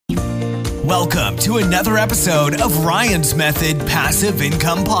Welcome to another episode of Ryan's Method Passive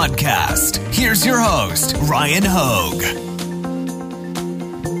Income Podcast. Here's your host, Ryan Hogue.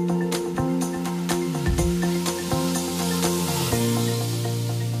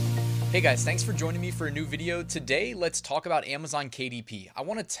 Hey guys, thanks for joining me for a new video. Today, let's talk about Amazon KDP. I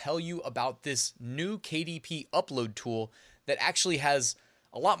want to tell you about this new KDP upload tool that actually has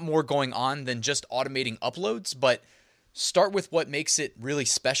a lot more going on than just automating uploads, but start with what makes it really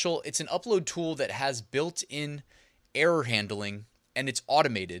special. It's an upload tool that has built-in error handling and it's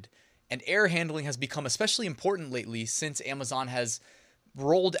automated. And error handling has become especially important lately since Amazon has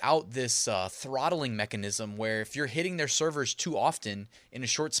rolled out this throttling mechanism where if you're hitting their servers too often in a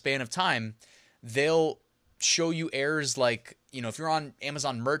short span of time, they'll show you errors like, if you're on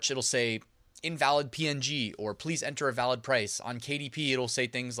Amazon Merch, it'll say invalid PNG or please enter a valid price. On KDP, it'll say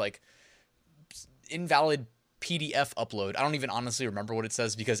things like invalid PDF upload. I don't even honestly remember what it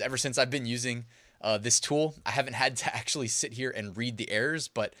says because ever since I've been using this tool, I haven't had to actually sit here and read the errors,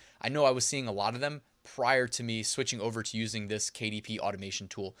 but I know I was seeing a lot of them prior to me switching over to using this KDP automation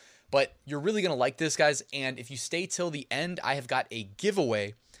tool. But you're really going to like this, guys, and if you stay till the end, I have got a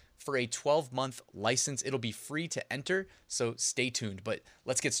giveaway for a 12-month license. It'll be free to enter, so stay tuned, but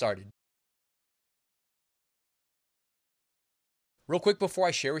let's get started. Real quick before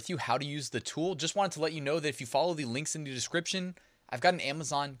I share with you how to use the tool, just wanted to let you know that if you follow the links in the description, I've got an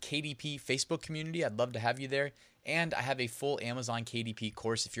Amazon KDP Facebook community. I'd love to have you there. And I have a full Amazon KDP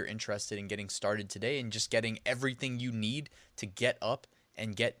course if you're interested in getting started today and just getting everything you need to get up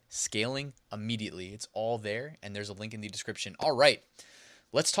and get scaling immediately. It's all there, and there's a link in the description. All right,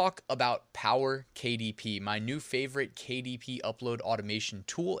 let's talk about Power KDP, my new favorite KDP upload automation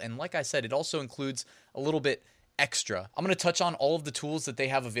tool. And like I said, it also includes a little bit extra. I'm going to touch on all of the tools that they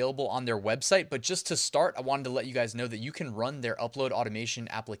have available on their website, but just to start, I wanted to let you guys know that you can run their upload automation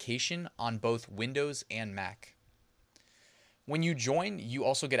application on both Windows and Mac. When you join, you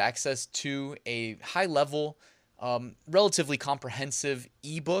also get access to a high-level, relatively comprehensive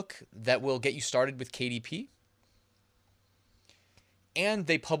ebook that will get you started with KDP. And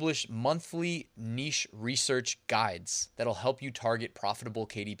they publish monthly niche research guides that'll help you target profitable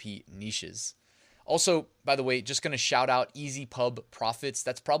KDP niches. Also, by the way, just going to shout out EasyPub Profits.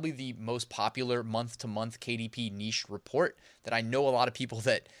 That's probably the most popular month-to-month KDP niche report that I know a lot of people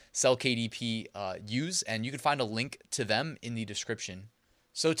that sell KDP use, and you can find a link to them in the description.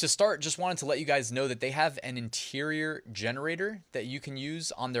 So to start, just wanted to let you guys know that they have an interior generator that you can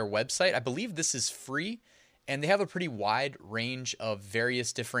use on their website. I believe this is free, and they have a pretty wide range of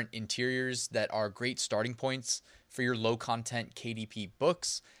various different interiors that are great starting points for your low-content KDP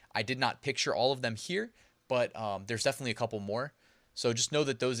books. I did not picture all of them here, but there's definitely a couple more. So just know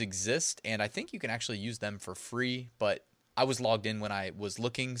that those exist, and I think you can actually use them for free, but I was logged in when I was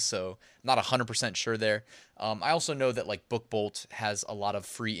looking, so not 100% sure there. I also know that like BookBolt has a lot of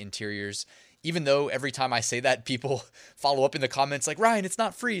free interiors, even though every time I say that, people follow up in the comments like, Ryan, it's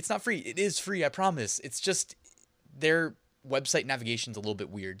not free. It's not free. It is free, I promise. It's just their website navigation's a little bit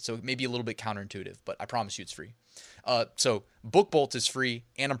weird, so it may be a little bit counterintuitive, but I promise you it's free. So BookBolt is free,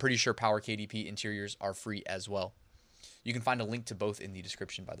 and I'm pretty sure Power KDP interiors are free as well. You can find a link to both in the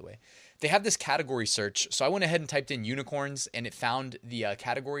description, by the way. They have this category search, so I went ahead and typed in unicorns, and it found the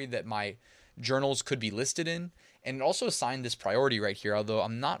category that my journals could be listed in, and it also assigned this priority right here, although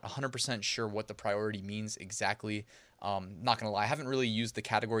I'm not 100% sure what the priority means exactly. Not going to lie, I haven't really used the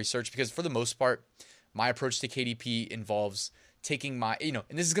category search because for the most part, my approach to KDP involves taking my,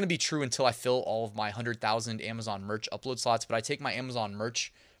 and this is going to be true until I fill all of my 100,000 Amazon Merch upload slots, but I take my Amazon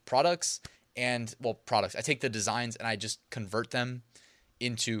Merch products, I take the designs and I just convert them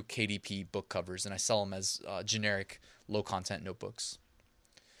into KDP book covers, and I sell them as generic low-content notebooks.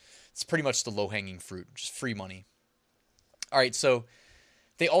 It's pretty much the low-hanging fruit, just free money. All right, so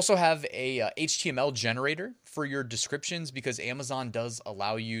they also have a HTML generator for your descriptions because Amazon does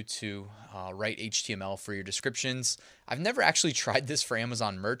allow you to write HTML for your descriptions. I've never actually tried this for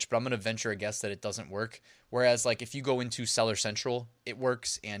Amazon Merch, but I'm going to venture a guess that it doesn't work. Whereas like if you go into Seller Central, it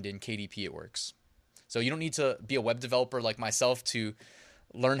works, and in KDP it works. So you don't need to be a web developer like myself to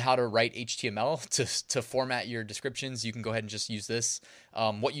learn how to write HTML to format your descriptions. You can go ahead and just use this.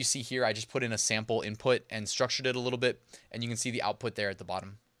 What you see here, I just put in a sample input and structured it a little bit, and you can see the output there at the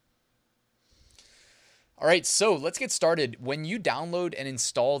bottom. All right, so let's get started. When you download and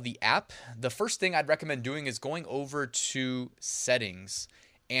install the app, the first thing I'd recommend doing is going over to settings.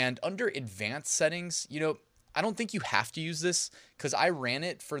 And under advanced settings, I don't think you have to use this because I ran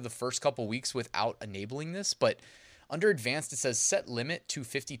it for the first couple weeks without enabling this, but under advanced, it says set limit to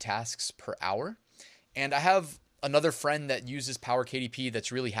 50 tasks per hour. And I have another friend that uses Power KDP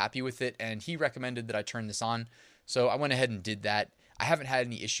that's really happy with it, and he recommended that I turn this on. So I went ahead and did that. I haven't had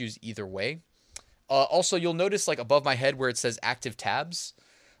any issues either way. Also, you'll notice like above my head where it says active tabs,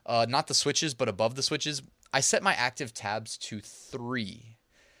 not the switches, but above the switches, I set my active tabs to 3.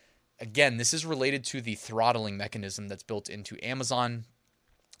 Again, this is related to the throttling mechanism that's built into Amazon.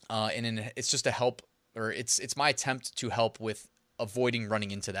 It's just a help, or it's my attempt to help with avoiding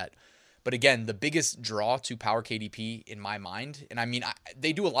running into that. But again, the biggest draw to Power KDP in my mind, and I mean,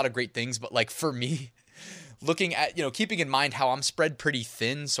 they do a lot of great things, but like for me, looking at, keeping in mind how I'm spread pretty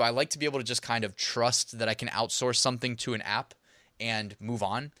thin, so I like to be able to just kind of trust that I can outsource something to an app and move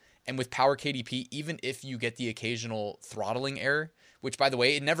on. And with Power KDP, even if you get the occasional throttling error, which by the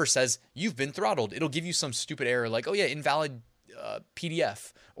way, it never says you've been throttled. It'll give you some stupid error like, oh yeah, invalid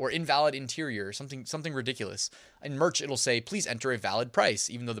PDF or invalid interior or something ridiculous. In merch, it'll say, please enter a valid price,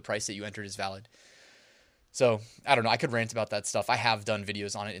 even though the price that you entered is valid. So I don't know. I could rant about that stuff. I have done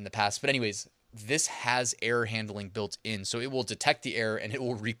videos on it in the past. But anyways, this has error handling built in. So it will detect the error and it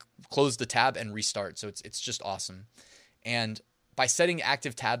will close the tab and restart. So it's just awesome. And by setting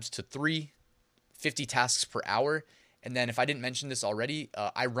active tabs to 3, 50 tasks per hour, and then if I didn't mention this already,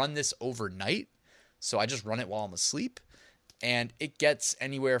 I run this overnight. So I just run it while I'm asleep. And it gets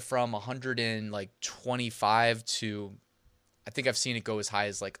anywhere from 125 to, I think I've seen it go as high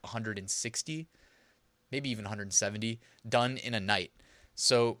as like 160, maybe even 170 done in a night.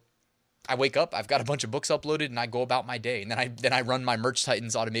 So I wake up, I've got a bunch of books uploaded, and I go about my day. And then I run my Merch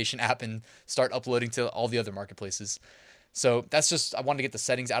Titans automation app and start uploading to all the other marketplaces. So that's just, I wanted to get the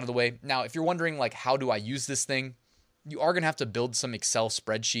settings out of the way. Now, if you're wondering like, how do I use this thing? You are going to have to build some Excel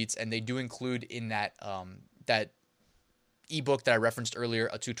spreadsheets, and they do include in that, that ebook that I referenced earlier,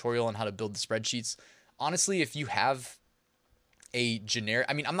 a tutorial on how to build the spreadsheets. Honestly, if you have a generic,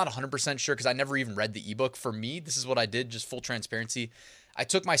 I mean, I'm not 100% sure because I never even read the ebook. For me, this is what I did, just full transparency. I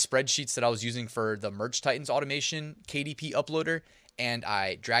took my spreadsheets that I was using for the Merch Titans automation KDP uploader, and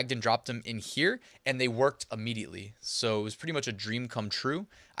I dragged and dropped them in here, and they worked immediately. So it was pretty much a dream come true.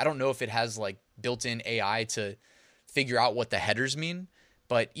 I don't know if it has like built-in AI to figure out what the headers mean,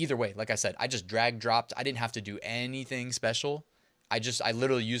 but either way, like I said, I just drag dropped. I didn't have to do anything special. I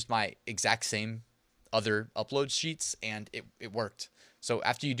literally used my exact same other upload sheets, and it worked. So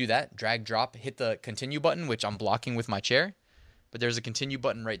after you do that, drag drop, hit the continue button, which I'm blocking with my chair, but there's a continue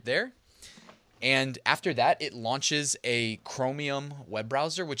button right there. And after that, it launches a Chromium web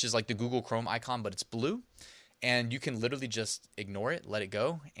browser, which is like the Google Chrome icon, but it's blue. And you can literally just ignore it, let it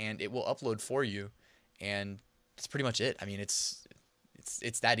go, and it will upload for you. And that's pretty much it. I mean, it's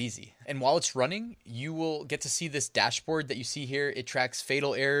that easy. And while it's running, you will get to see this dashboard that you see here. It tracks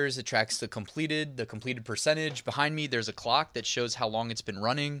fatal errors. It tracks the completed percentage. Behind me, there's a clock that shows how long it's been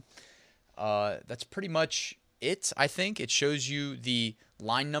running. That's pretty much it, I think. It shows you the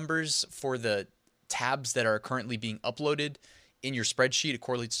line numbers for the tabs that are currently being uploaded in your spreadsheet. It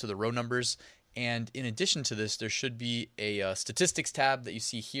correlates to the row numbers. And in addition to this, there should be a statistics tab that you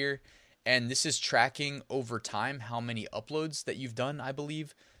see here. And this is tracking over time how many uploads that you've done, I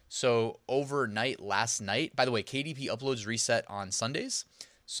believe. So overnight, last night, by the way, KDP uploads reset on Sundays.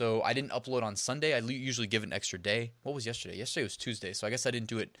 So I didn't upload on Sunday. I usually give it an extra day. What was yesterday? Yesterday was Tuesday. So I guess I didn't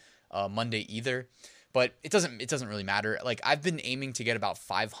do it Monday either. But it doesn't really matter. Like, I've been aiming to get about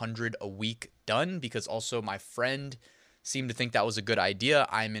 500 a week done because also my friend seemed to think that was a good idea.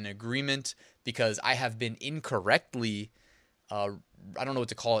 I'm in agreement because I have been incorrectly I don't know what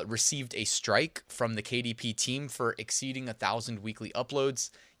to call it, received a strike from the KDP team for exceeding 1,000 weekly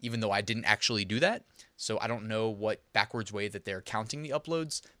uploads, even though I didn't actually do that. So I don't know what backwards way that they're counting the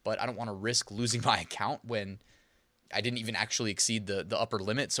uploads, but I don't want to risk losing my account when I didn't even actually exceed the upper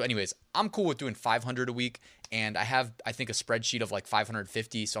limit. So anyways, I'm cool with doing 500 a week, and I have, I think, a spreadsheet of like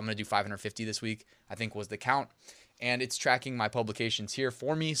 550, so I'm going to do 550 this week, I think was the count. And it's tracking my publications here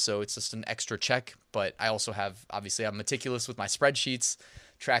for me, so it's just an extra check. But I also have, obviously, I'm meticulous with my spreadsheets,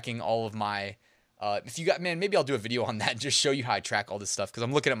 tracking all of my, if you got, man, maybe I'll do a video on that, just show you how I track all this stuff, because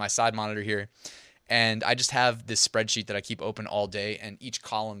I'm looking at my side monitor here, and I just have this spreadsheet that I keep open all day, and each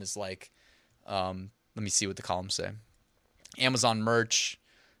column is like, let me see what the columns say. Amazon merch,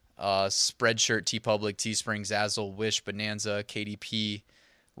 Spreadshirt, TeePublic, Teespring, Zazzle, Wish, Bonanza, KDP,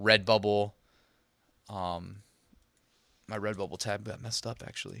 Redbubble, my Redbubble tab got messed up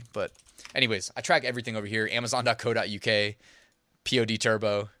actually. But anyways, I track everything over here. Amazon.co.uk, POD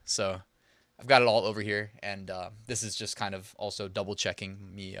Turbo. So I've got it all over here. And this is just kind of also double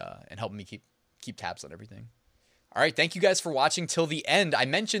checking me and helping me keep tabs on everything. All right. Thank you guys for watching till the end. I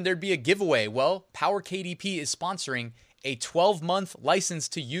mentioned there'd be a giveaway. Well, Power KDP is sponsoring a 12-month license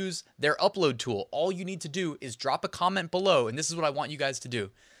to use their upload tool. All you need to do is drop a comment below, and this is what I want you guys to do.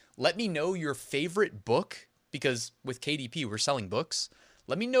 Let me know your favorite book, because with KDP, we're selling books.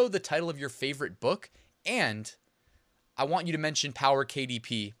 Let me know the title of your favorite book, and I want you to mention Power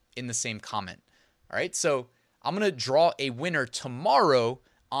KDP in the same comment. All right, so I'm going to draw a winner tomorrow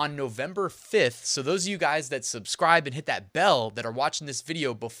on November 5th. So those of you guys that subscribe and hit that bell that are watching this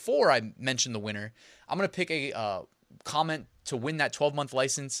video before I mention the winner, I'm going to pick a comment to win that 12-month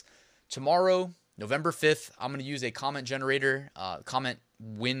license. Tomorrow, November 5th, I'm going to use a comment generator, comment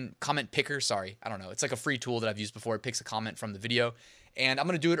picker, sorry. I don't know. It's like a free tool that I've used before. It picks a comment from the video. And I'm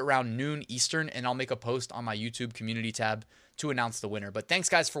going to do it around noon Eastern, and I'll make a post on my YouTube community tab to announce the winner. But thanks,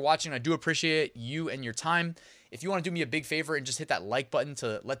 guys, for watching. I do appreciate you and your time. If you want to do me a big favor and just hit that like button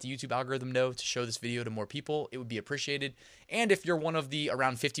to let the YouTube algorithm know to show this video to more people, it would be appreciated. And if you're one of the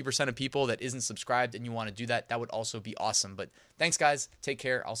around 50% of people that isn't subscribed and you want to do that, that would also be awesome. But thanks, guys. Take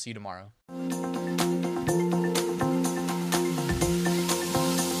care. I'll see you tomorrow.